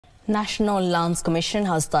National Lands Commission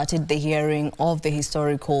has started the hearing of the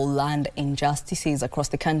historical land injustices across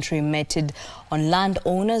the country meted on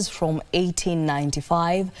landowners from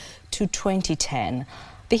 1895 to 2010.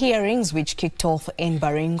 The hearings, which kicked off in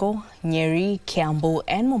Baringo, Nyeri, Kiambu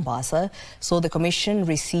and Mombasa, saw the Commission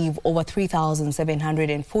receive over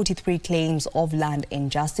 3,743 claims of land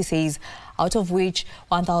injustices, out of which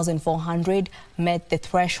 1,400 met the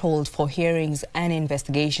threshold for hearings and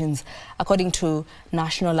investigations. According to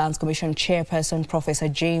National Lands Commission chairperson Professor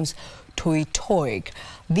James Tuitoek,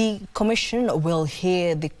 the Commission will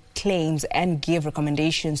hear the claims and give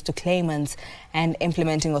recommendations to claimants and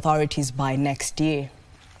implementing authorities by next year.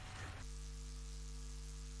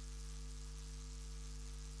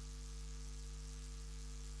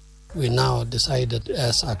 We now decided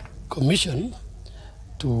as a commission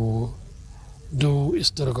to do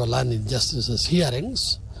historical land injustices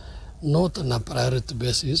hearings, not on a priority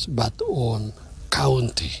basis, but on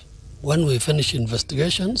county. When we finish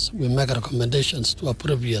investigations, we make recommendations to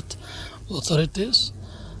appropriate authorities,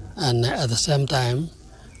 and at the same time,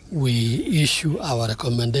 we issue our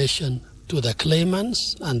recommendation to the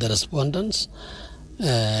claimants and the respondents,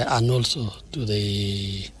 and also to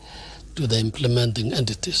the implementing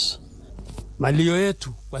entities. Malio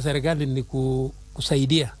yetu kwa serikali ni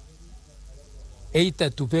kusaidia. Eita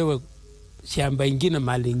tupewe shamba ingine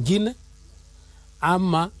mali ingine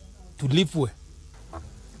ama tulipwe.